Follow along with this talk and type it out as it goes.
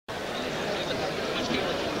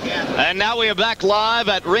And now we are back live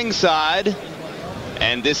at ringside.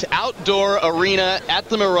 And this outdoor arena at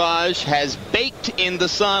the Mirage has baked in the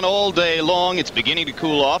sun all day long. It's beginning to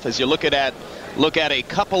cool off as you look at a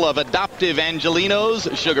couple of adoptive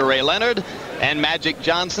Angelinos, Sugar Ray Leonard and Magic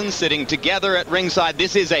Johnson, sitting together at ringside.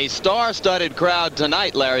 This is a star-studded crowd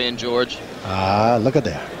tonight, Larry and George. Look at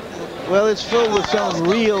that. Well, it's filled with some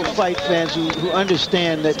real fight fans who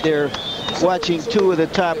understand that they're watching two of the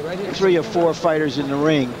top 3 or 4 fighters in the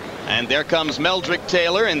ring. And there comes Meldrick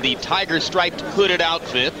Taylor in the tiger-striped hooded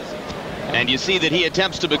outfit. And you see that he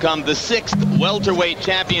attempts to become the 6th welterweight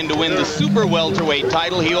champion to win the super welterweight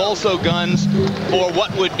title. He also guns for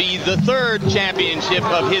what would be the 3rd championship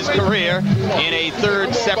of his career in a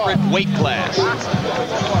 3rd separate weight class.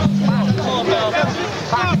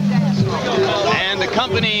 And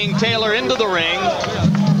accompanying Taylor into the ring,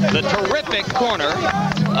 the terrific corner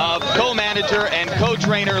of co-manager and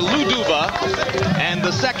co-trainer Lou Duva, and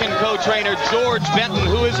the second co-trainer George Benton,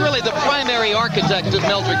 who is really the primary architect of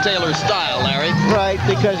Meldrick Taylor's style, Larry. Right,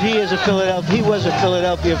 because he was a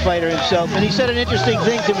Philadelphia fighter himself, and he said an interesting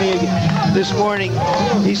thing to me this morning.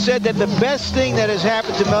 He said that the best thing that has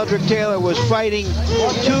happened to Meldrick Taylor was fighting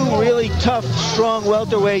 2 really tough, strong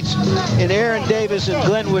welterweights in Aaron Davis and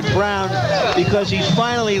Glenwood Brown, because he's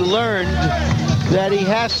finally learned that he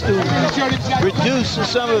has to reduce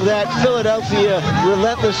some of that Philadelphia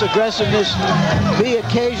relentless aggressiveness, be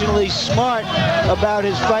occasionally smart about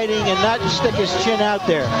his fighting and not stick his chin out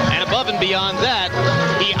there. And above and beyond that,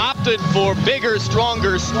 he opted for bigger,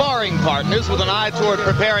 stronger sparring partners with an eye toward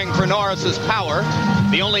preparing for Norris's power.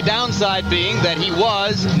 The only downside being that he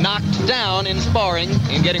was knocked down in sparring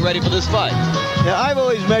in getting ready for this fight. Now, I've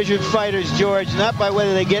always measured fighters, George, not by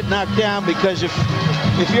whether they get knocked down, because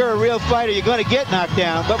if you're a real fighter, you're going to get knocked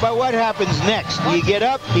down, but by what happens next. Do you get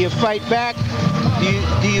up? Do you fight back?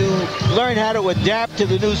 Do you learn how to adapt to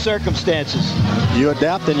the new circumstances? You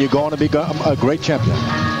adapt and you're going to become a great champion.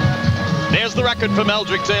 There's the record for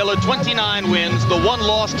Meldrick Taylor, 29 wins, the 1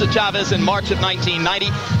 loss to Chavez in March of 1990.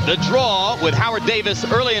 The draw with Howard Davis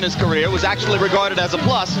early in his career was actually regarded as a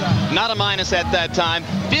plus, not a minus at that time.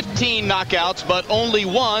 15 knockouts, but only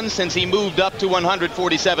 1 since he moved up to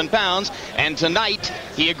 147 pounds. And tonight,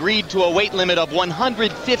 he agreed to a weight limit of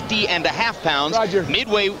 150.5 pounds,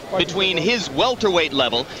 midway between his welterweight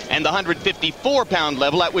level and the 154-pound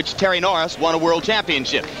level at which Terry Norris won a world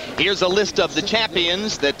championship. Here's a list of the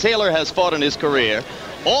champions that Taylor has fought in his career.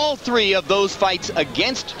 All 3 of those fights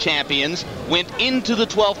against champions went into the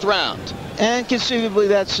 12th round. And conceivably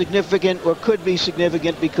that's significant, or could be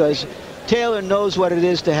significant, because Taylor knows what it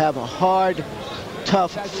is to have a hard,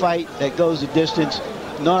 tough fight that goes the distance.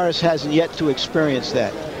 Norris hasn't yet to experience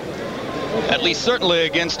that. At least certainly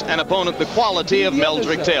against an opponent the quality of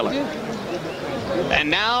Meldrick Taylor. And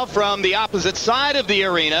now from the opposite side of the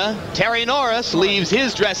arena, Terry Norris leaves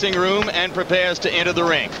his dressing room and prepares to enter the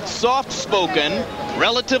ring. Soft-spoken,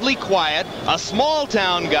 relatively quiet, a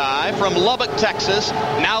small-town guy from Lubbock, Texas,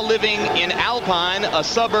 now living in Alpine, a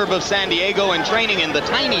suburb of San Diego, and training in the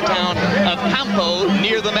tiny town of Campo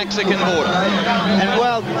near the Mexican border. And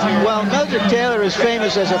while Meldrick Taylor is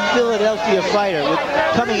famous as a Philadelphia fighter,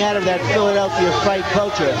 coming out of that Philadelphia fight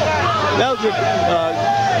culture,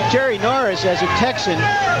 Terry Norris, as a Texan,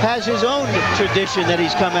 has his own tradition that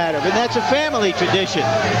he's come out of, and that's a family tradition.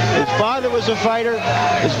 His father was a fighter,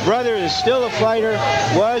 his brother is still a fighter,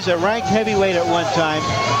 was a ranked heavyweight at one time,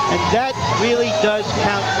 and that really does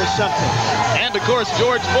count for something. And of course,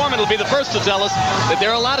 George Foreman will be the first to tell us that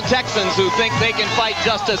there are a lot of Texans who think they can fight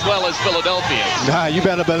just as well as Philadelphians. You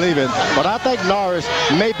better believe it. But I think Norris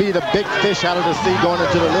may be the big fish out of the sea going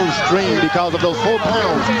into the little stream because of those 4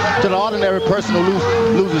 pounds. To the ordinary person who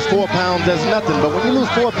loses 4 pounds, that's nothing. But when you lose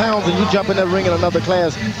 4 pounds and you jump in that ring in another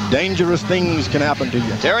class, dangerous things can happen to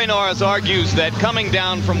you. Terry Norris argues that coming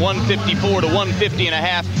down from 154 to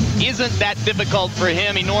 150.5 isn't that difficult for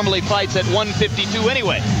him. He normally fights at 152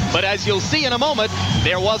 anyway. But as you'll see in a moment,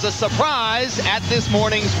 there was a surprise at this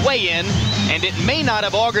morning's weigh-in, and it may not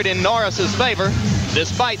have augured in Norris's favor,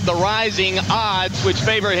 despite the rising odds which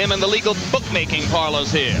favor him in the legal bookmaking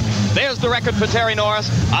parlors here. There's the record for Terry Norris.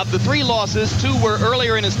 Of the 3 losses, 2 were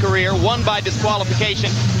earlier in his career, 1 by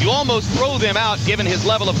disqualification. You almost throw them out given his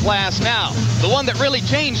level of class now. The one that really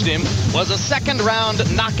changed him was a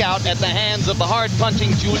second-round knockout at the hands of the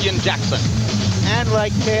hard-punching Julian Jackson. And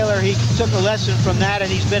like Taylor, he took a lesson from that, and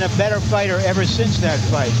he's been a better fighter ever since that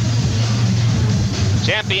fight.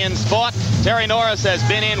 Champions fought. Terry Norris has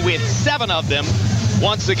been in with 7 of them.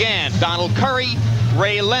 Once again, Donald Curry,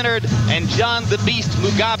 Ray Leonard, and John the Beast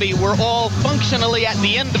Mugabe were all functionally at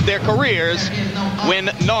the end of their careers when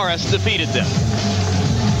Norris defeated them.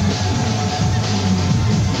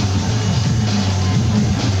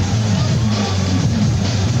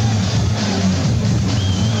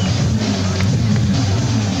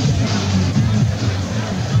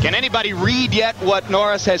 anybody read yet what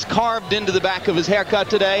Norris has carved into the back of his haircut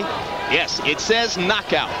today? Yes, it says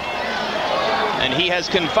knockout. And he has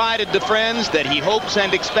confided to friends that he hopes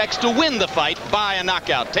and expects to win the fight by a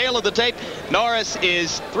knockout. Tail of the tape, Norris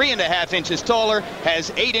is 3.5 inches taller, has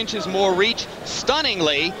 8 inches more reach.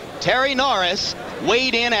 Stunningly, Terry Norris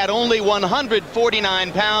weighed in at only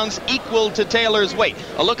 149 pounds, equal to Taylor's weight.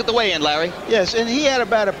 A look at the weigh-in, Larry. Yes, and he had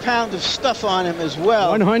about a pound of stuff on him as well.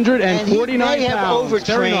 149 and he may have pounds.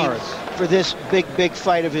 Terry overtrained Norris. for this big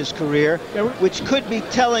fight of his career, which could be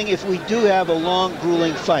telling if we do have a long,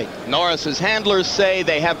 grueling fight. Norris's handlers say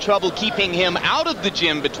they have trouble keeping him out of the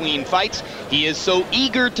gym between fights. He is so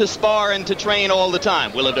eager to spar and to train all the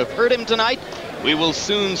time. Will it have hurt him tonight? We will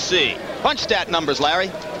soon see. Punch stat numbers,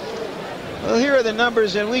 Larry. Well, here are the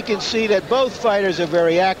numbers, and we can see that both fighters are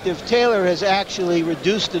very active. Taylor has actually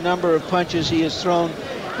reduced the number of punches he has thrown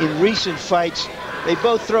in recent fights. They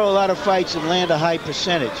both throw a lot of fights and land a high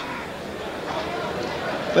percentage.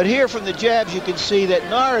 But here from the jabs, you can see that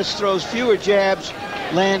Norris throws fewer jabs,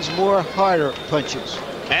 lands more harder punches.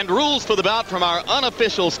 And rules for the bout from our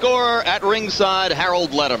unofficial scorer at ringside,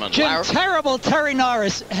 Harold Letterman. Jim, terrible Terry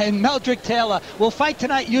Norris and Meldrick Taylor will fight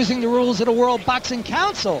tonight using the rules of the World Boxing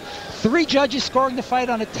Council. 3 judges scoring the fight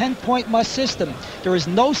on a 10-point must system. There is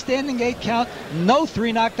no standing 8 count, no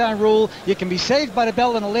 3 knockdown rule. You can be saved by the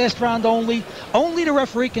bell in the last round only. Only the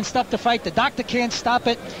referee can stop the fight. The doctor can't stop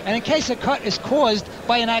it. And in case a cut is caused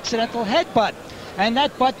by an accidental headbutt, and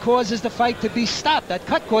that butt causes the fight to be stopped. That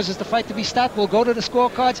cut causes the fight to be stopped. We'll go to the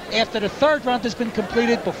scorecards after the 3rd round has been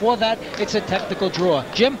completed. Before that, it's a technical draw.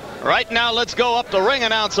 Jim? Right now, let's go up to ring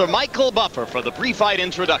announcer Michael Buffer for the pre-fight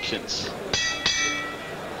introductions.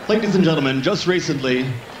 Ladies and gentlemen, just recently,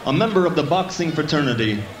 a member of the boxing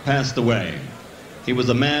fraternity passed away. He was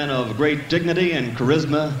a man of great dignity and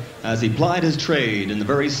charisma as he plied his trade in the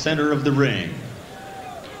very center of the ring.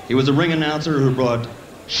 He was a ring announcer who brought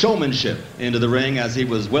showmanship into the ring, as he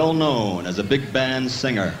was well known as a big band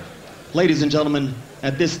singer. Ladies and gentlemen,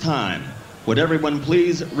 at this time, would everyone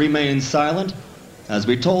please remain silent as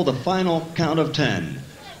we toll the final count of 10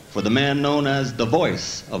 for the man known as the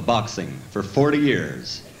voice of boxing for 40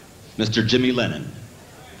 years, Mr. Jimmy Lennon.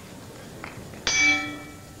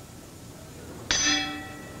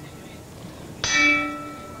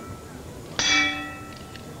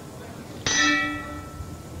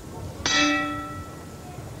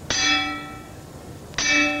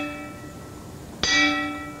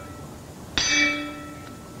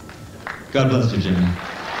 God bless you, Jimmy.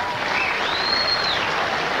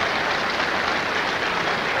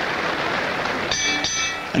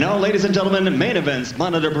 And now, ladies and gentlemen, Main Events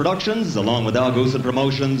Monitor Productions, along with Al Goosen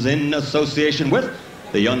Promotions, in association with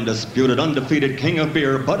the undisputed, undefeated King of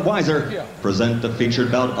Beer, Budweiser, present the featured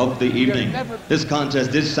bout of the evening. This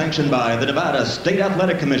contest is sanctioned by the Nevada State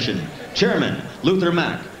Athletic Commission, Chairman Luther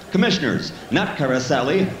Mack, Commissioners Nat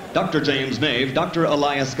Carasali, Dr. James Nave, Dr.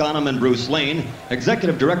 Elias Ghanem and Bruce Lane,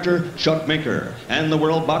 Executive Director Chuck Minker, and the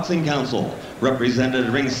World Boxing Council, represented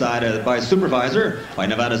ringside by Supervisor by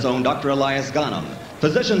Nevada's own Dr. Elias Ghanem.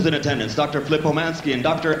 Physicians in attendance, Dr. Flip Pomansky and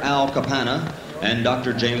Dr. Al Capana, and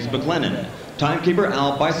Dr. James McLennan. Timekeeper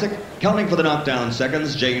Al Bisick, counting for the knockdown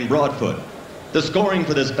seconds, Jane Broadfoot. The scoring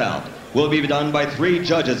for this bout will be done by 3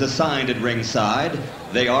 judges assigned at ringside.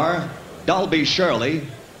 They are Dalby Shirley,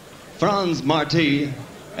 Franz Marti,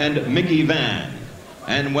 and Mickey Van.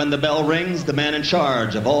 And when the bell rings, the man in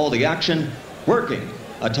charge of all the action, working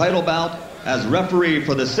a title bout as referee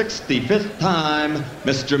for the 65th time,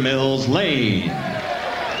 Mr. Mills Lane.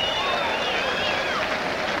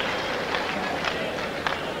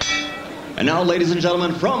 And now, ladies and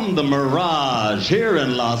gentlemen, from the Mirage here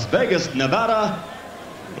in Las Vegas, Nevada,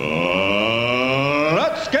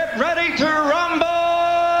 let's get ready to rumble!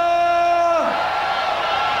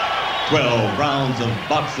 12 rounds of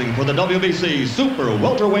boxing for the WBC Super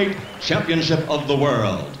Welterweight Championship of the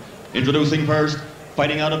World. Introducing first,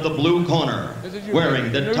 fighting out of the blue corner,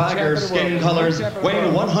 wearing the tiger skin colors,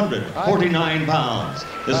 weighing 149 pounds.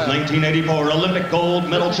 This 1984 Olympic gold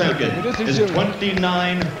medal champion is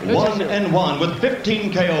 29-1-1 with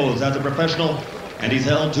 15 KOs as a professional, and he's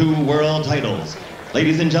held 2 world titles.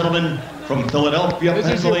 Ladies and gentlemen, from Philadelphia,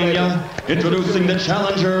 Pennsylvania, introducing the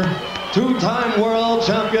challenger, 2-time world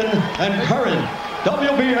champion and current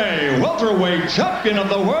WBA welterweight champion of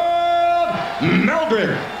the world,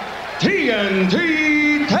 Meldrick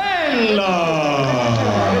TNT Taylor.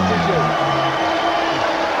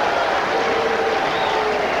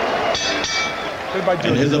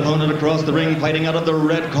 And his opponent across the ring, fighting out of the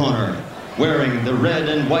red corner, wearing the red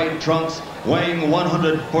and white trunks, weighing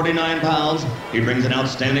 149 pounds. He brings an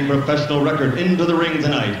outstanding professional record into the ring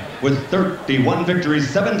tonight with 31 victories,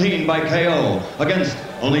 17 by KO, against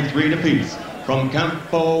only 3 defeats. From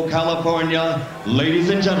Campo, California, ladies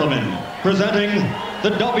and gentlemen, presenting the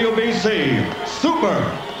WBC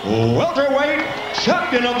Super Welterweight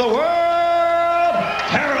Champion of the World,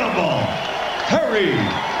 Terrible Terry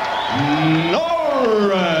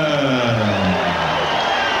Norris.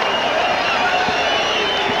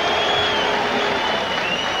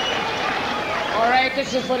 All right,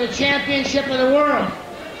 this is for the championship of the world.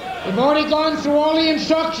 We've already gone through all the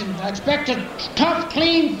instructions. I expect a tough,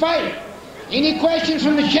 clean fight. Any questions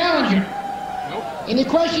from the challenger? Nope. Any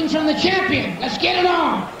questions from the champion? Let's get it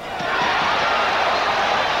on.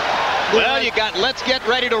 Well, you got let's get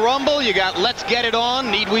ready to rumble. You got let's get it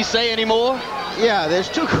on. Need we say any more? Yeah, there's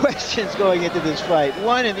 2 questions going into this fight.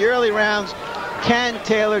 One, in the early rounds, can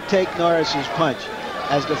Taylor take Norris's punch?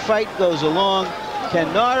 As the fight goes along,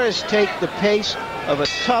 can Norris take the pace of a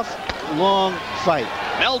tough, long fight?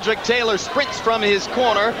 Meldrick Taylor sprints from his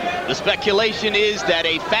corner. The speculation is that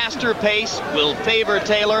a faster pace will favor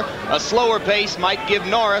Taylor. A slower pace might give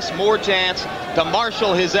Norris more chance to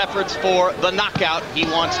marshal his efforts for the knockout he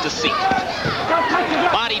wants to see.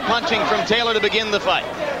 Body punching from Taylor to begin the fight.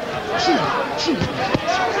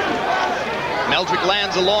 Meldrick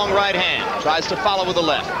lands a long right hand, tries to follow with the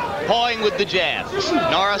left, pawing with the jab.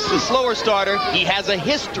 Norris, the slower starter, he has a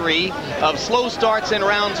history of slow starts in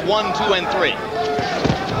rounds 1, 2, and 3.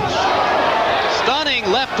 Stunning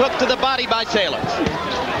left hook to the body by Taylor.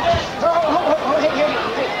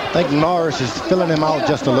 I think Norris is filling him out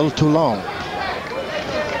just a little too long.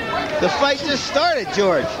 The fight just started,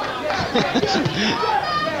 George.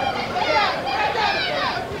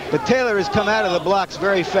 But Taylor has come out of the blocks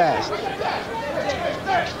very fast.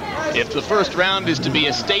 If the first round is to be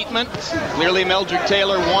a statement, clearly Meldrick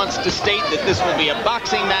Taylor wants to state that this will be a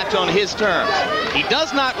boxing match on his terms. He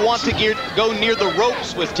does not want to go near the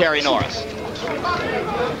ropes with Terry Norris.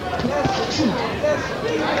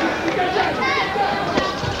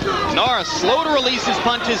 Norris slow to release his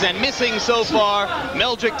punches and missing so far.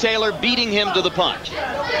 Meldrick Taylor beating him to the punch.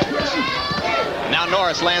 Now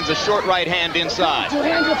Norris lands a short right hand inside.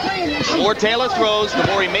 The more Taylor throws, the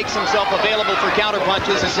more he makes himself available for counter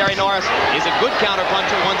punches, and Terry Norris is a good counter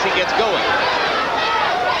puncher once he gets going.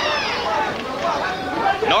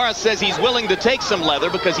 Norris says he's willing to take some leather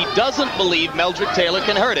because he doesn't believe Meldrick Taylor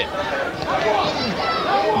can hurt him.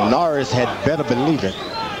 Norris had better believe it.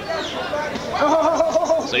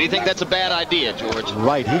 So you think that's a bad idea, George?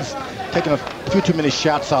 Right, he's taken a few too many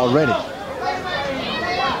shots already.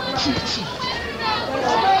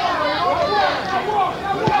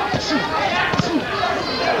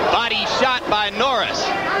 Body shot by Norris.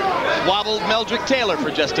 Wobbled Meldrick Taylor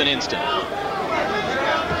for just an instant.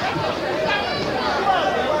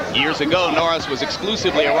 Years ago, Norris was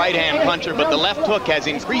exclusively a right-hand puncher, but the left hook has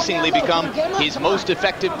increasingly become his most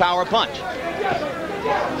effective power punch.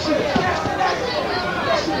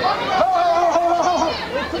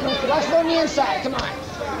 Watch from the inside, come on.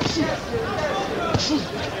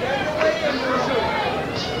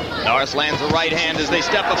 Norris lands a right hand as they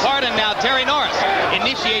step apart, and now Terry Norris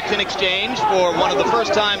initiates an exchange for one of the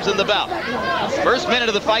first times in the bout. First minute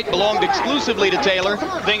of the fight belonged exclusively to Taylor.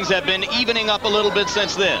 Things have been evening up a little bit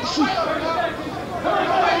since then.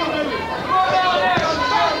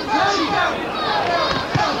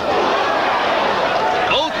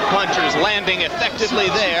 Both punchers landing effectively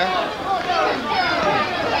there.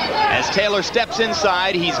 As Taylor steps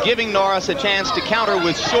inside, he's giving Norris a chance to counter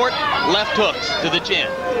with short left hooks to the chin.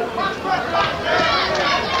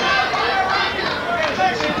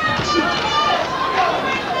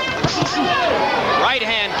 Right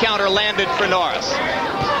hand counter landed for Norris.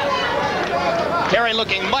 Terry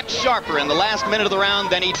looking much sharper in the last minute of the round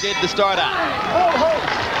than he did to start out.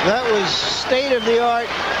 That was state-of-the-art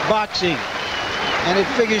boxing, and it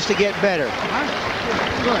figures to get better.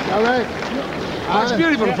 All right. It's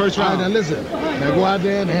beautiful the first round. Now listen, now go out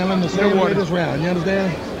there and handle them the same way this round. You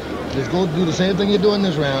understand? Just go do the same thing you're doing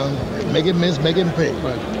this round. Make it miss, make it pay.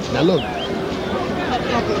 Now look,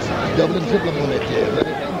 double and triple up on that jab. Right?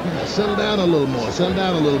 Now settle down a little more. Settle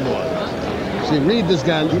down a little more. See, read this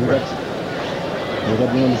guy. Look up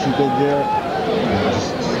doing the shoot that jab.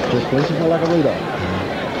 Just place it like a radar.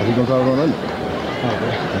 He's gonna try to run under.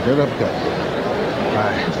 Okay. Get uppercut. All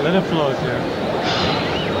right. Let it flow there.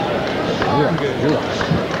 Relax.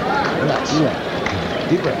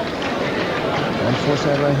 Deep breath. One force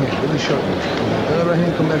that right hand. Really short one. The other right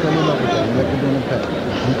hand, come back on the level again. Let me do the pad.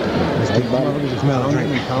 Let's take body.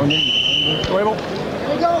 Pound in.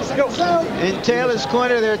 Here we go. In Taylor's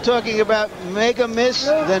corner, they're talking about make him miss,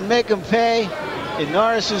 then make him pay. In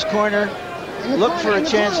Norris's corner, look for a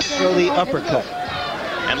chance to throw the uppercut.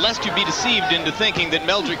 And lest you be deceived into thinking that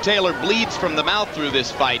Meldrick Taylor bleeds from the mouth through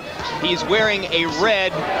this fight, he's wearing a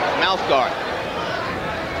red mouth guard.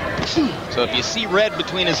 So if you see red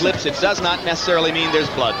between his lips, it does not necessarily mean there's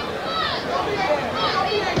blood.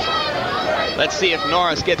 Let's see if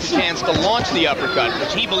Norris gets a chance to launch the uppercut,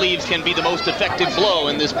 which he believes can be the most effective blow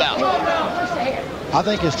in this bout. I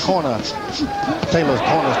think his corner, Taylor's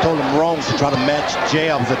corner, told him wrong to try to match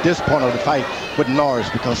jabs at this point of the fight with Norris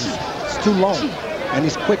because it's too long and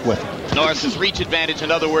he's quick with it. Norris's reach advantage,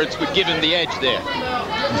 in other words, would give him the edge there.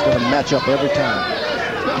 He's going to match up every time.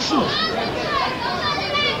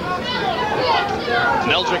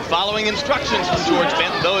 Meldrick following instructions from George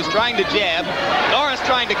Benton, though, is trying to jab. Norris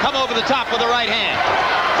trying to come over the top with a right hand.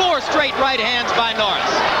 4 straight right hands by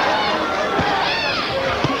Norris.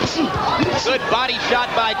 Good body shot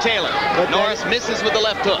by Taylor. But Norris misses with the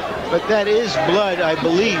left hook. But that is blood, I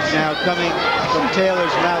believe, now coming from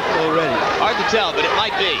Taylor's mouth already. Hard to tell, but it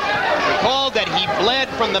might be. Recall that he bled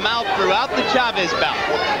from the mouth throughout the Chavez bout.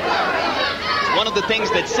 It's one of the things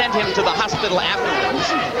that sent him to the hospital afterwards.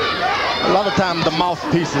 A lot of times the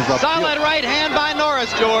mouthpieces are... Solid right hand by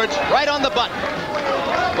Norris, George. Right on the button.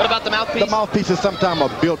 What about the mouthpiece? The mouthpieces sometimes are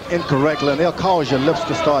built incorrectly, and they'll cause your lips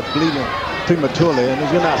to start bleeding prematurely, and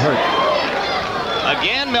you're not hurt.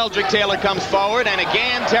 Again, Meldrick Taylor comes forward, and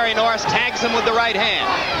again, Terry Norris tags him with the right hand.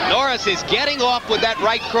 Norris is getting off with that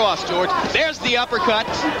right cross, George. There's the uppercut,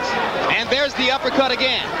 and there's the uppercut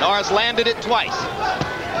again. Norris landed it twice.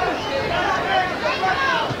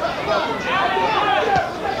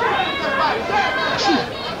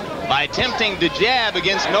 By attempting to jab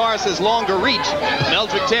against Norris's longer reach,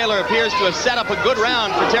 Meldrick Taylor appears to have set up a good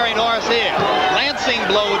round for Terry Norris here. Lancing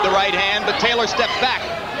blow with the right hand, but Taylor steps back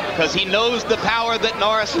because he knows the power that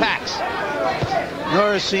Norris packs.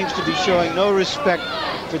 Norris seems to be showing no respect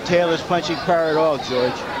for Taylor's punching power at all,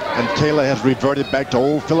 George. And Taylor has reverted back to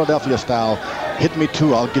old Philadelphia style. Hit me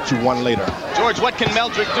 2, I'll get you 1 later. George, what can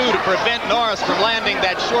Meldrick do to prevent Norris from landing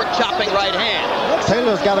that short chopping right hand?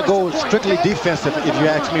 Taylor's got to go strictly defensive, if you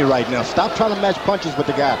ask me right now. Stop trying to match punches with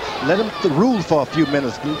the guy. Let him rule for a few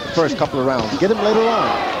minutes, the first couple of rounds. Get him later on.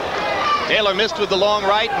 Taylor missed with the long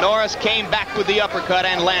right. Norris came back with the uppercut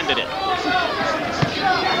and landed it.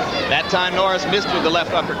 That time Norris missed with the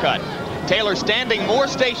left uppercut. Taylor standing more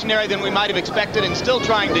stationary than we might have expected and still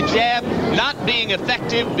trying to jab, not being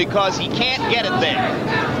effective because he can't get it there.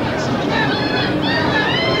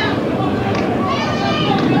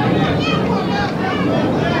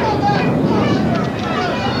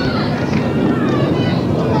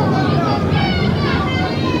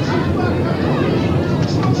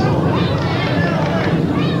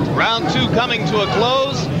 Round 2 coming to a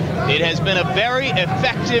close. It has been a very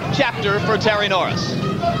effective chapter for Terry Norris.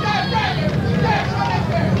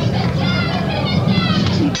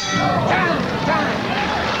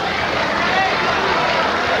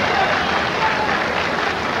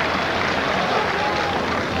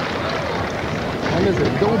 Now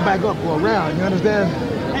listen, don't back up for a round, you understand?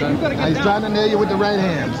 He's trying to nail you with the right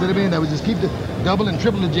hand. See what I mean? That would just keep the double and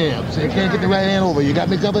triple the jab. So you can't get the right hand over. You got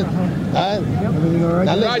me covered? All right? Everything all right?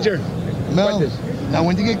 Now listen, Roger. Mel, now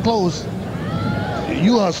when you get close,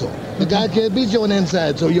 you hustle. The guy can't beat you on the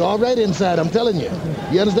inside, so you're all right inside, I'm telling you.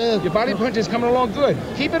 You understand? Your body punch is coming along good.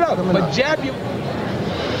 Keep it up, but jab you.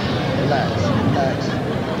 Relax, relax.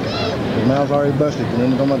 The mouth's already busted. You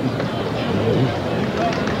remember talking about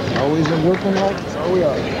always in working like that's all we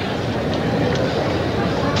are.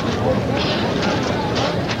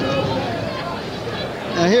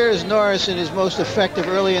 Now here is Norris in his most effective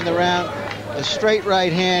early in the round. A straight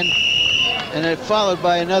right hand, and then followed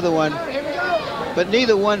by another one. But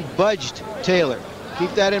neither one budged Taylor.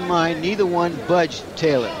 Keep that in mind. Neither one budged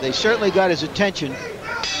Taylor. They certainly got his attention,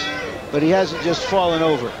 but he hasn't just fallen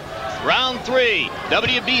over. Round 3,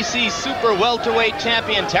 WBC Super Welterweight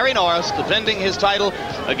Champion Terry Norris defending his title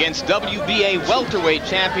against WBA Welterweight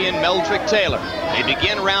Champion Meldrick Taylor. They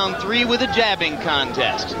begin round 3 with a jabbing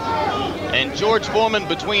contest. And George Foreman,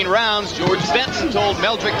 between rounds, George Benton told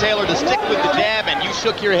Meldrick Taylor to stick with the jab, and you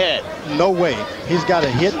shook your head. No way. He's got to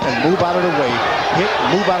hit and move out of the way. Hit,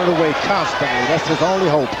 move out of the way constantly. That's his only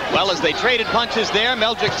hope. Well, as they traded punches there,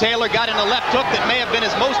 Meldrick Taylor got in a left hook that may have been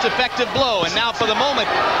his most effective blow. And now for the moment,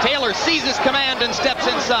 Taylor seizes command and steps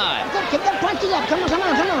inside. Keep that punching up. Come on, come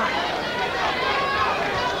on, come on.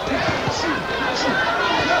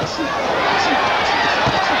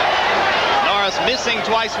 Norris missing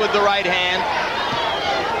twice with the right hand.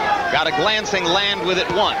 Got a glancing land with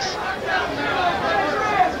it once.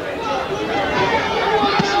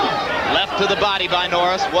 to the body by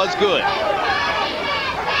Norris was good.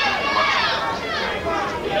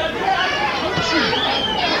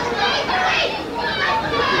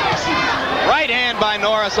 Right hand by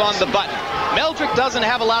Norris on the button. Meldrick doesn't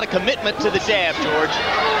have a lot of commitment to the jab, George.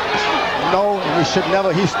 No, he should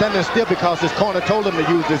never. He's standing still because his corner told him to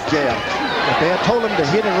use this jab. If they had told him to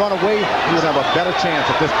hit and run away, he would have a better chance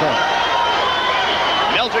at this point.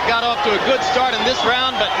 Meldrick got off to a good start in this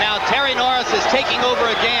round, but now Terry Norris is taking over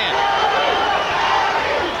again.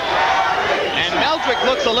 And Meldrick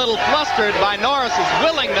looks a little flustered by Norris's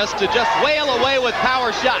willingness to just wail away with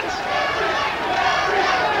power shots.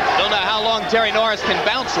 Don't know how long Terry Norris can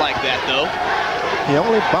bounce like that, though. He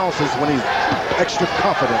only bounces when he's extra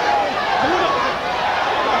confident.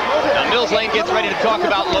 Now Mills Lane gets ready to talk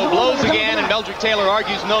about low blows again, and Meldrick Taylor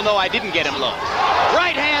argues, no, I didn't get him low.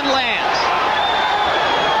 Right hand lands.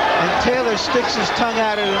 And Taylor sticks his tongue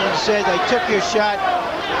out at him and says, I took your shot,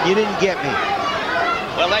 you didn't get me.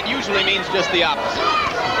 Well, that usually means just the opposite.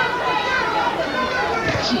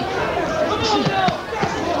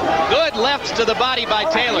 Good lefts to the body by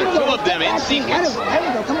Taylor, two of them in sequence.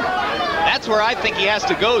 That's where I think he has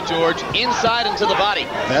to go, George, inside and to the body.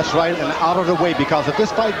 That's right, and out of the way, because if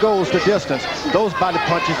this fight goes the distance, those body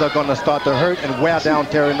punches are going to start to hurt and wear down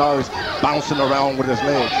Terry Norris, bouncing around with his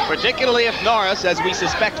legs. Particularly if Norris, as we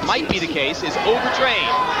suspect might be the case, is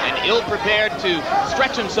overtrained and ill-prepared to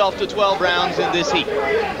stretch himself to 12 rounds in this heat.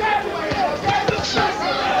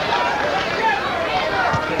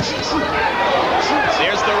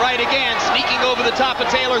 There's the right again, sneaking over the top of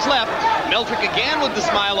Taylor's left. Meldrick again with the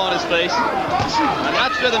smile on his face. I'm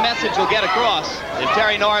not sure the message will get across if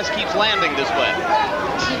Terry Norris keeps landing this way.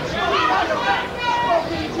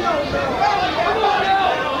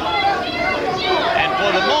 And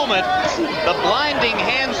for the moment, the blinding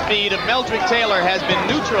hand speed of Meldrick Taylor has been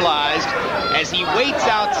neutralized as he waits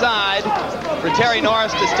outside for Terry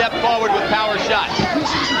Norris to step forward with power shots.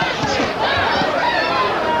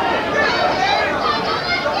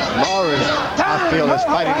 Norris, I feel, is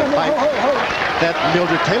fighting the fight that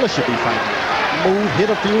Meldrick Taylor should be fighting. Move, hit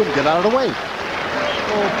a few, and get out of the way.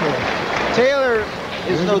 Okay. Taylor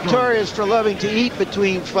is notorious for loving to eat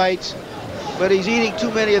between fights, but he's eating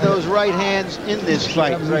too many of those right hands in this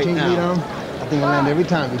fight right now. I think I'll land every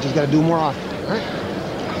time. We just got to do more often. All right?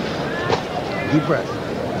 Deep breath.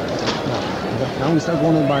 Now we start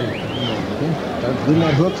going to the body. Okay? Start doing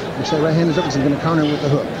that hook. Make sure that right hand is up, so he's going to counter with the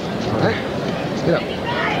hook. All right? Let's get up.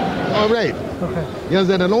 All right. Okay. You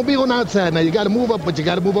understand? Now, don't be on the outside. Now, you got to move up, but you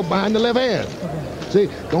got to move up behind the left hand. Okay. See,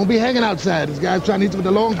 don't be hanging outside. This guy's trying to hit you with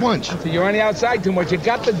a long punch. So you're on the outside too much. You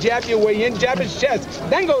got to jab your way in, jab his chest,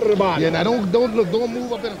 then go to the body. Yeah, now don't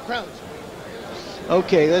move up in a crouch.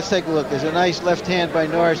 Okay, let's take a look. There's a nice left hand by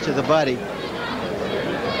Norris to the body.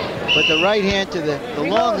 But the right hand to the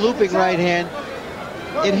long looping right hand,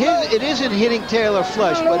 it isn't hitting Taylor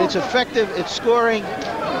flush, but it's effective, it's scoring,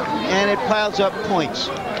 and it piles up points.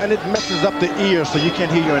 And it messes up the ears so you can't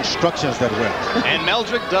hear your instructions that well. And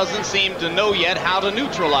Meldrick doesn't seem to know yet how to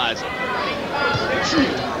neutralize it.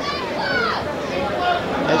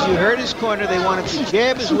 As you heard his corner, they want him to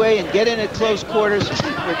jab his way and get in at close quarters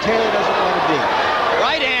where Taylor doesn't want to be.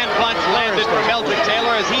 Right hand punch landed for Meldrick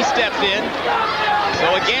Taylor as he stepped in.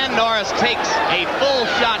 So again, Norris takes a full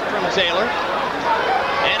shot from Taylor.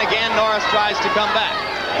 And again, Norris tries to come back.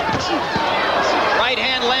 Right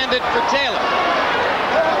hand landed for Taylor.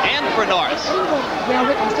 And for Norris.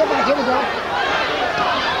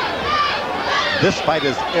 This fight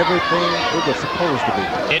is everything it was supposed to be.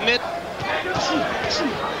 Isn't it?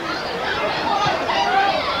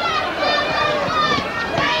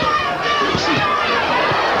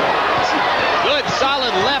 Good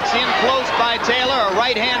solid lefts in close by Taylor. A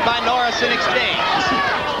right hand by Norris in exchange.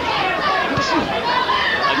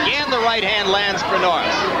 Again, the right hand lands for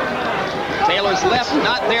Norris. Taylor's left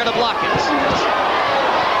not there to block it.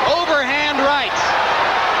 Overhand rights.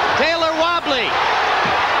 Taylor wobbly.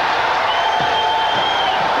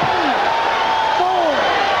 4,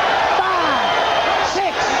 5,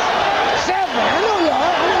 6, 7.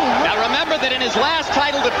 Now remember that in his last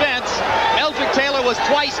title defense, Meldrick Taylor was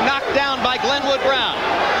twice knocked down by Glenwood Brown.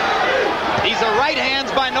 These are right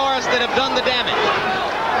hands by Norris that have done the damage.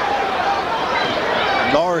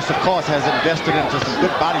 Norris, of course, has invested into some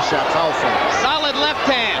good body shots also. Solid left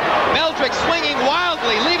hand. Meldrick swinging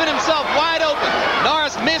wildly, leaving himself wide open.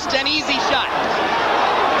 Norris missed an easy shot.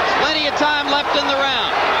 Plenty of time left in the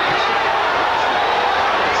round.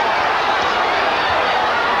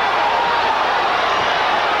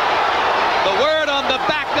 The word on the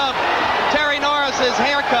back of Terry Norris's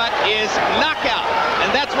haircut is knockout,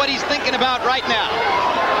 and that's what he's thinking about right now.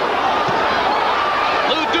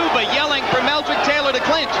 Lou Duba yelling for for Meldrick Taylor to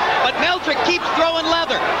clinch, but Meldrick keeps throwing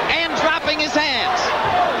leather and dropping his hands.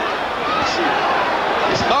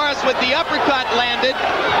 Norris with the uppercut landed.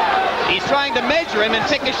 He's trying to measure him and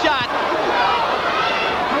take a shot.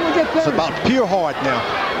 It's about pure heart now.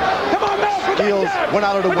 Come on, Mel. Skills went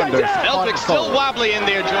out of the window. Meldrick's still wobbly in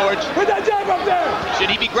there, George. Put that jab up there. Should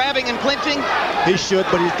he be grabbing and clinching? He should,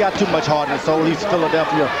 but he's got too much heart in his soul. He's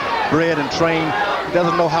Philadelphia bred and trained. He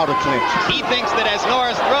doesn't know how to clinch. He thinks that as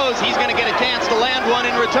Norris throws, he's going to get a chance to land one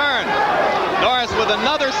in return. Norris with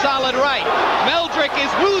another solid right. Meldrick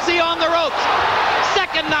is woozy on the ropes.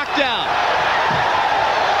 Second knockdown.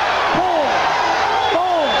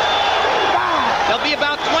 There'll be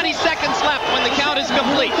about 20 seconds left when the count is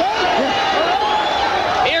complete.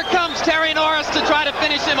 Here comes Terry Norris to try to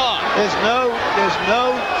finish him off. There's no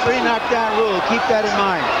free knockdown rule. Keep that in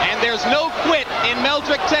mind. And there's no quit in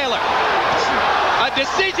Meldrick Taylor. A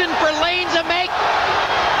decision for Lane to make.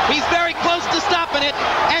 He's very close to stopping it,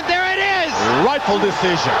 and there it is. Rightful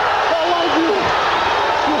decision.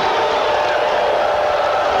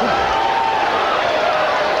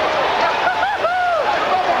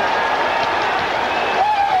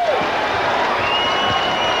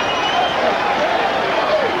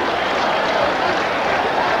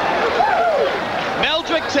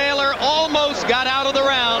 Taylor almost got out of the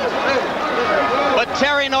round, but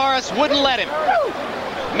Terry Norris wouldn't let him.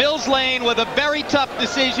 Mills Lane with a very tough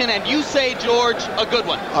decision, and you say, George, a good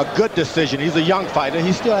one. A good decision. He's a young fighter.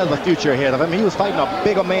 He still has a future ahead of him. He was fighting a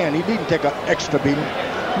bigger man. He didn't take an extra beating.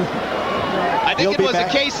 I think it was a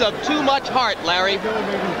case of too much heart, Larry.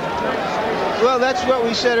 Well, that's what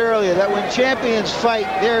we said earlier, that when champions fight,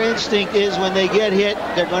 their instinct is when they get hit,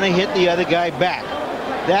 they're going to hit the other guy back.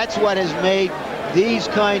 That's what has made these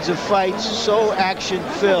kinds of fights so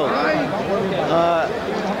action-filled.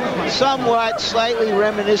 Somewhat slightly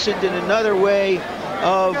reminiscent in another way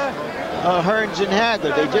of Hearns and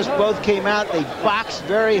Hagler. They just both came out, they boxed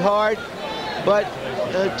very hard, but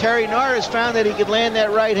Terry Norris found that he could land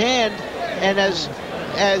that right hand, and as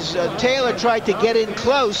Taylor tried to get in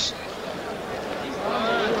close.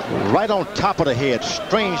 Right on top of the head.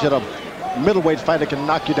 Strange that a middleweight fighter can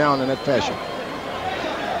knock you down in that fashion.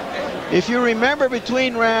 If you remember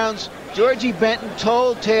between rounds, Georgie Benton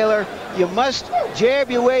told Taylor, you must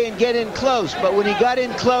jab your way and get in close. But when he got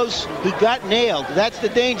in close, he got nailed. That's the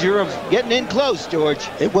danger of getting in close, George.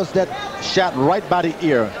 It was that shot right by the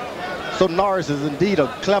ear. So Norris is indeed a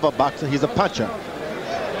clever boxer. He's a puncher.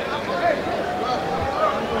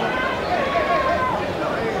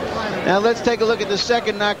 Now let's take a look at the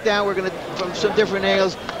second knockdown. We're going to, from some different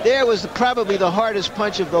angles. There was probably the hardest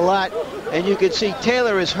punch of the lot. And you can see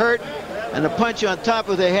Taylor is hurt, and a punch on top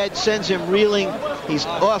of the head sends him reeling. He's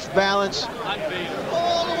off balance,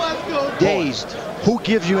 dazed. Who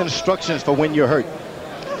gives you instructions for when you're hurt?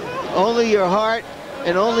 Only your heart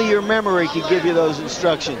and only your memory can give you those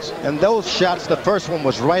instructions. And those shots, the first one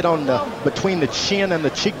was right on between the chin and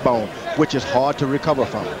the cheekbone, which is hard to recover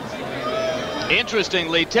from.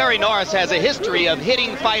 Interestingly, Terry Norris has a history of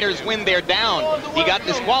hitting fighters when they're down. He got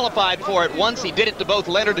disqualified for it once. He did it to both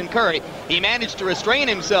Leonard and Curry. He managed to restrain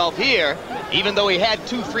himself here, even though he had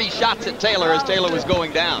 2 free shots at Taylor as Taylor was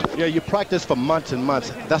going down. Yeah, you practice for months and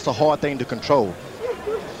months. That's a hard thing to control.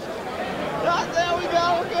 There we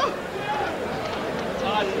go.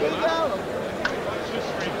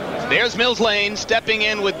 There's Mills Lane stepping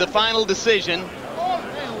in with the final decision.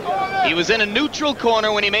 He was in a neutral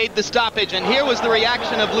corner when he made the stoppage, and here was the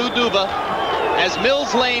reaction of Lou Duva as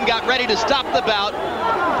Mills Lane got ready to stop the bout.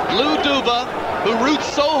 Lou Duva, who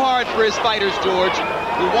roots so hard for his fighters, George,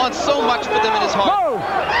 who wants so much for them in his heart.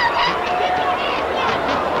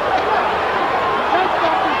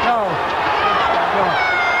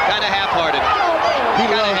 Kind of half-hearted. He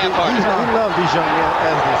loves these young men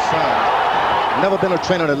as his son. Never been a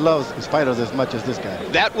trainer that loves his fighters as much as this guy.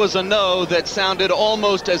 That was a no that sounded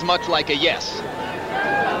almost as much like a yes.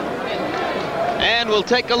 And we'll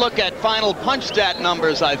take a look at final punch stat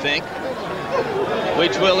numbers, I think,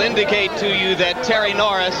 which will indicate to you that Terry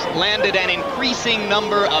Norris landed an increasing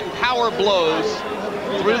number of power blows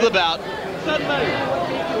through the bout.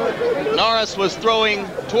 Norris was throwing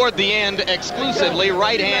toward the end exclusively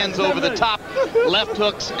right hands over the top, left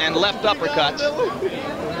hooks and left uppercuts.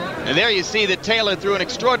 And there you see that Taylor threw an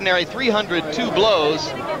extraordinary 302 blows,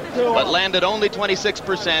 but landed only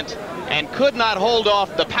 26% and could not hold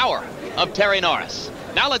off the power of Terry Norris.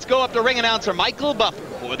 Now let's go up to ring announcer Michael Buffer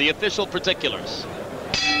for the official particulars.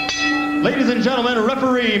 Ladies and gentlemen,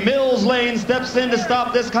 referee Mills Lane steps in to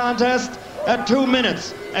stop this contest at 2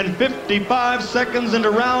 minutes and 55 seconds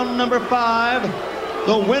into round number 5.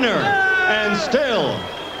 The winner, and still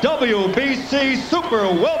WBC Super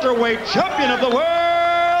Welterweight Champion of the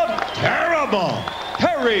World, Terrible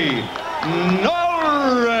Terry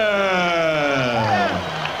Norris.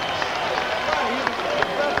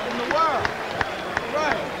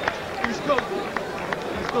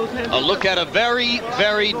 A look at a very,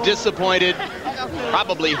 very disappointed,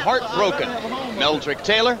 probably heartbroken Meldrick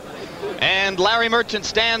Taylor. And Larry Merchant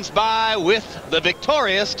stands by with the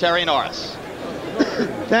victorious Terry Norris.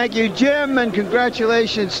 Thank you, Jim, and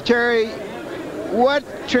congratulations, Terry. What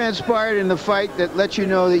transpired in the fight that let you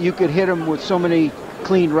know that you could hit him with so many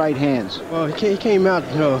clean right hands? Well, he came out,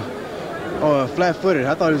 flat-footed.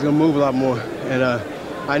 I thought he was going to move a lot more, and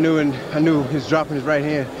I knew he was dropping his right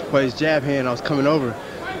hand, but his jab hand, I was coming over,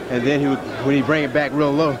 and then when he bring it back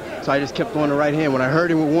real low, so I just kept throwing the right hand. When I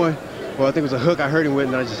heard him with one, well, I think it was a hook I heard him with,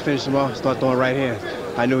 and I just finished him off, started throwing right hands.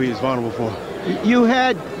 I knew he was vulnerable for him. You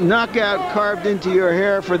had knockout carved into your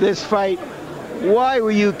hair for this fight. Why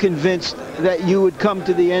were you convinced that you would come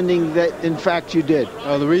to the ending that, in fact, you did?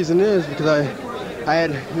 The reason is because I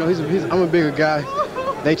had, I'm a bigger guy.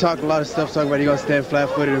 They talked a lot of stuff talking about he gonna stand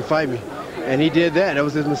flat-footed and fight me, and he did that. That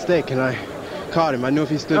was his mistake, and I caught him. I knew if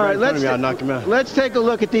he stood right in front of me, I'd knock him out. Let's take a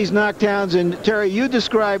look at these knockdowns, and Terry, you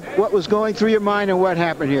describe what was going through your mind and what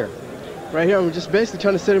happened here. Right here, I'm just basically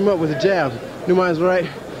trying to set him up with a jab. Knew mine was right,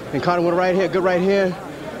 and caught him with a right hand, good right hand.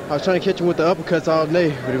 I was trying to catch him with the uppercuts all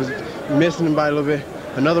day, but it was missing him by a little bit.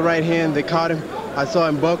 Another right hand, they caught him. I saw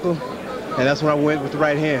him buckle, and that's when I went with the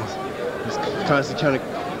right hands. Just constantly trying to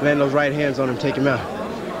land those right hands on him, take him out.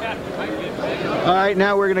 All right,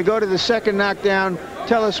 now we're going to go to the second knockdown.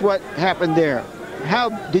 Tell us what happened there. How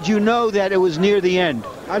did you know that it was near the end?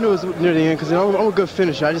 I knew it was near the end because I'm a good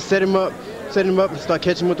finisher. I just set him up and start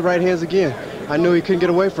catching him with the right hands again. I knew he couldn't get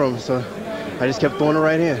away from him, so I just kept throwing the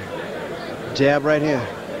right hand. Jab, right hand.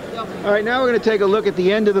 All right, now we're going to take a look at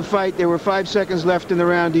the end of the fight. There were 5 seconds left in the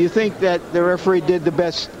round. Do you think that the referee did the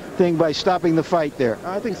best thing by stopping the fight there?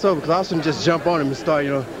 I think so, because I was going to just jump on him and start,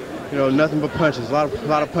 nothing but punches, a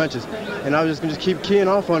lot of punches. And I was just going to keep keying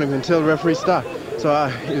off on him until the referee stopped. So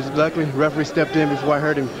luckily, the referee stepped in before I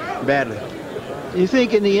hurt him badly. You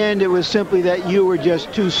think in the end it was simply that you were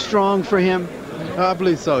just too strong for him? I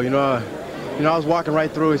believe so. I was walking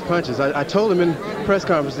right through his punches. I told him in the press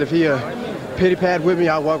conference if he pity pad with me,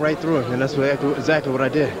 I'll walk right through him, and that's exactly what I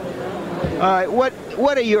did. All right,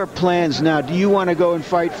 what are your plans now? Do you want to go and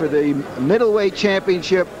fight for the middleweight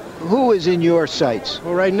championship? Who is in your sights?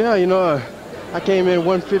 Well, right now, I came in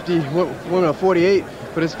 148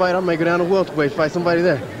 for this fight. I may go down to welterweight, fight somebody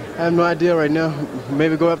there. I have no idea right now.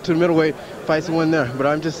 Maybe go up to the middleweight, fight someone there. But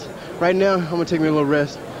right now, I'm going to take me a little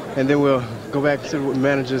rest, and then we'll go back and sit with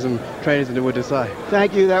managers and trainers, and then we'll decide.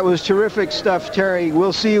 Thank you. That was terrific stuff, Terry.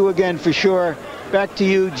 We'll see you again for sure. Back to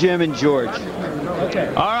you, Jim and George.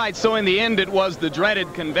 Okay. All right, so in the end, it was the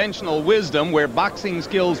dreaded conventional wisdom where boxing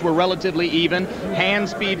skills were relatively even, hand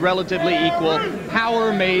speed relatively equal.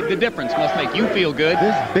 Power made the difference. Must make you feel good.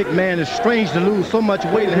 This big man is strange to lose so much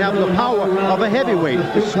weight and have the power of a heavyweight.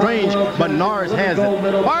 It's strange, but Norris has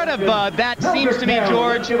it. Part of that seems to me,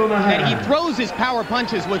 George, that he throws his power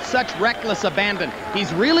punches with such reckless abandon.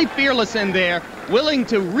 He's really fearless in there, willing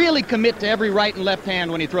to really commit to every right and left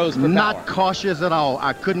hand when he throws for power. Not cautious at all.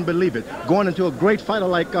 I couldn't believe it. Going into a great fighter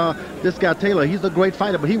like this guy Taylor, he's a great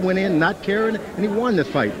fighter, but he went in not caring, and he won this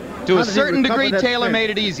fight. To a certain degree, Taylor made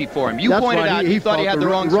it easy for him. You pointed out he thought he had the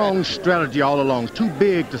wrong strategy all along. Too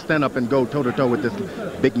big to stand up and go toe-to-toe with this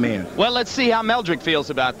big man. Well, let's see how Meldrick feels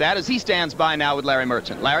about that as he stands by now with Larry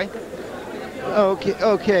Merchant. Larry?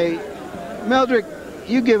 Okay. Meldrick,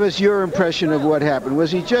 you give us your impression of what happened.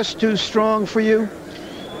 Was he just too strong for you?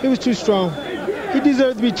 He was too strong. He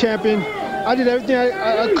deserved to be champion. I did everything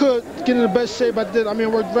I could to get in the best shape I did. I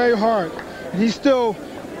worked very hard. And he still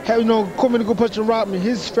had, caught me to go punch and rob me.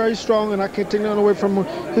 He's very strong, and I can't take nothing away from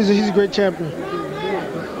him. He's a great champion.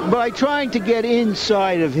 By trying to get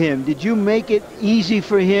inside of him, did you make it easy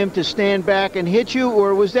for him to stand back and hit you,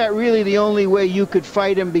 or was that really the only way you could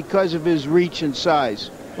fight him because of his reach and size?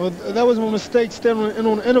 Well, that was my mistake, standing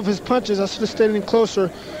on the end of his punches. I should have stayed in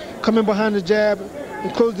closer, come in behind the jab,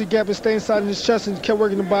 and close the gap and stay inside in his chest and kept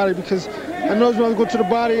working the body, because I noticed when I was going to the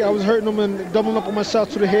body, I was hurting him and doubling up on my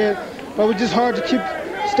shots to the head. But it was just hard to keep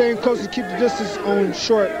staying close and keep the distance on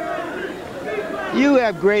short. You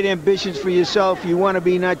have great ambitions for yourself. You want to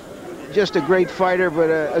be not just a great fighter, but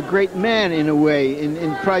a great man in a way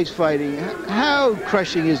in prize fighting. How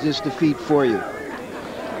crushing is this defeat for you?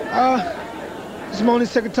 It's my only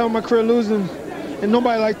second time in my career losing, and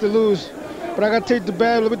nobody likes to lose. But I got to take the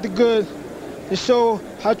bad with the good and show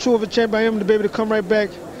how true of a champion I am to be able to come right back.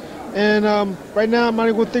 And right now, I'm not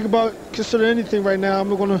even going to consider anything right now. I'm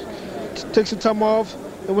going to take some time off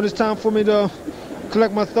and And when it's time for me to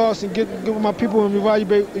collect my thoughts and get with my people and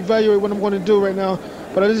evaluate what I'm going to do right now.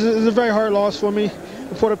 But it's a very hard loss for me,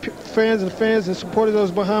 and for the fans and supporters that was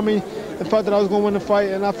behind me, and thought that I was going to win the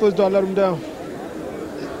fight, and I feel as though I let them down.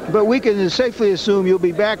 But we can safely assume you'll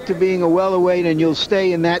be back to being a welterweight and you'll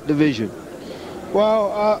stay in that division.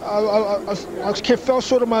 Well, I fell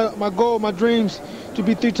short of my goal, my dreams, to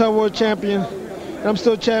be three-time world champion, and I'm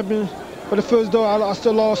still champion. But it feels as though I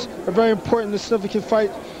still lost a very important and significant fight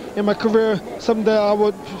in my career, something that I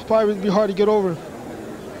would probably be hard to get over.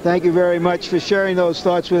 Thank you very much for sharing those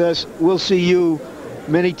thoughts with us. We'll see you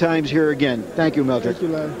many times here again. Thank you, Meldrick. Thank you,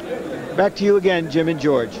 Larry. Back to you again, Jim and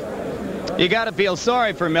George. You got to feel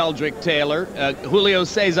sorry for Meldrick Taylor. Julio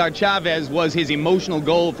Cesar Chavez was his emotional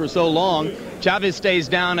goal for so long. Chavez stays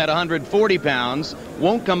down at 140 pounds,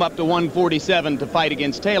 won't come up to 147 to fight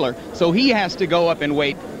against Taylor, so he has to go up in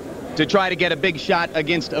weight to try to get a big shot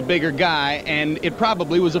against a bigger guy, and it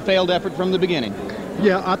probably was a failed effort from the beginning.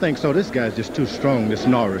 Yeah, I think so. This guy's just too strong, this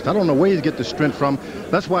Norris. I don't know where he's get the strength from.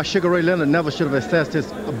 That's why Sugar Ray Leonard never should have assessed his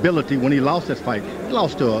ability when he lost that fight. He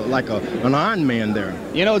lost to an Iron Man there.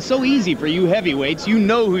 You know, it's so easy for you heavyweights. You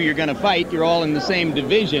know who you're going to fight. You're all in the same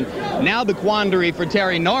division. Now the quandary for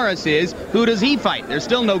Terry Norris is, who does he fight? There's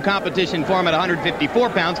still no competition for him at 154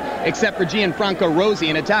 pounds, except for Gianfranco Rosi,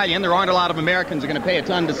 an Italian. There aren't a lot of Americans who are going to pay a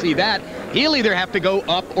ton to see that. He'll either have to go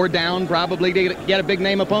up or down, probably, to get a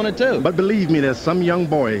big-name opponent, too. But believe me, there's some young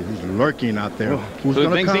boy who's lurking out there who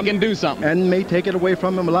thinks he can do something and may take it away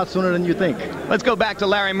from him a lot sooner than you think. Let's go back to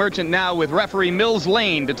Larry Merchant now with referee Mills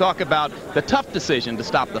Lane to talk about the tough decision to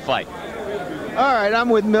stop the fight. All right, I'm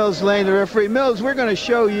with Mills Lane, the referee. Mills, we're going to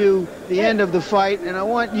show you the end of the fight, and I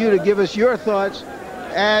want you to give us your thoughts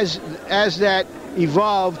as that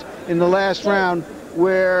evolved in the last round,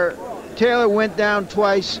 where Taylor went down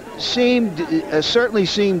twice, certainly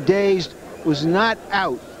seemed dazed, was not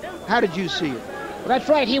out. How did you see it? That's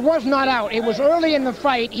right, he was not out. It was early in the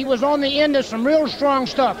fight. He was on the end of some real strong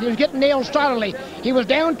stuff. He was getting nailed solidly. He was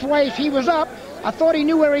down twice, he was up. I thought he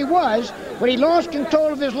knew where he was, but he lost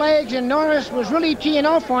control of his legs, and Norris was really teeing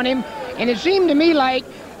off on him, and it seemed to me like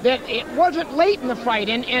that it wasn't late in the fight,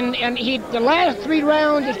 and the last 3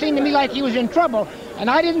 rounds, it seemed to me like he was in trouble, and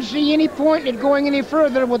I didn't see any point in going any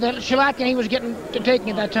further with the shellacking he was getting to taking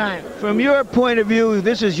at that time. From your point of view,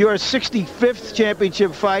 this is your 65th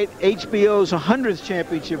championship fight, HBO's 100th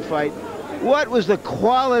championship fight. What was the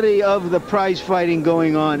quality of the prize fighting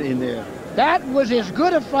going on in there? That was as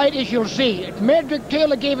good a fight as you'll see. Meldrick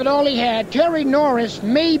Taylor gave it all he had. Terry Norris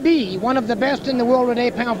may be one of the best in the world today,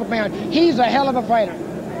 pound for pound. He's a hell of a fighter.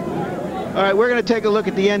 All right, we're going to take a look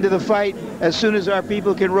at the end of the fight as soon as our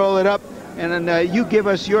people can roll it up, and then you give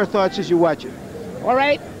us your thoughts as you watch it. All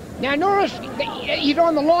right. Now, Norris, he's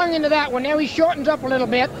on the long end of that one. Now he shortens up a little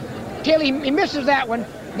bit till he misses that one.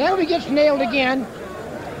 Now he gets nailed again.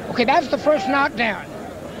 Okay, that's the first knockdown.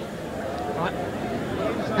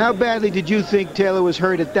 How badly did you think Taylor was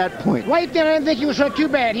hurt at that point? Right then, I didn't think he was hurt too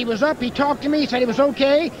bad. He was up, he talked to me, he said he was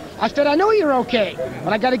okay. I said, I know you're okay,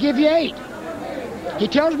 but I got to give you 8. He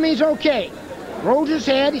tells me he's okay. Rolls his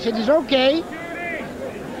head, he said he's okay.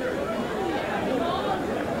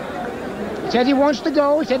 Said he wants to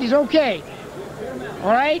go, he said he's okay.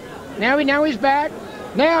 All right, now he's back.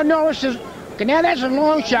 Now Norris is, okay, now that's a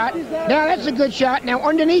long shot. Now that's a good shot. Now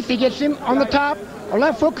underneath he gets him on the top. A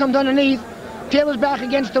left foot comes underneath. Taylor's back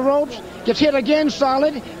against the ropes, gets hit again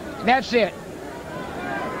solid. That's it.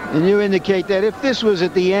 And you indicate that if this was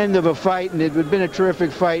at the end of a fight and it would have been a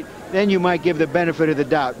terrific fight, then you might give the benefit of the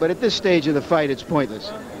doubt. But at this stage of the fight, it's pointless.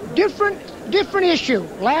 Different issue.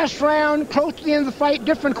 Last round, close to the end of the fight,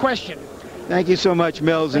 different question. Thank you so much,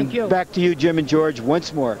 Mills. Thank you. Back to you, Jim and George,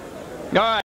 once more. All right.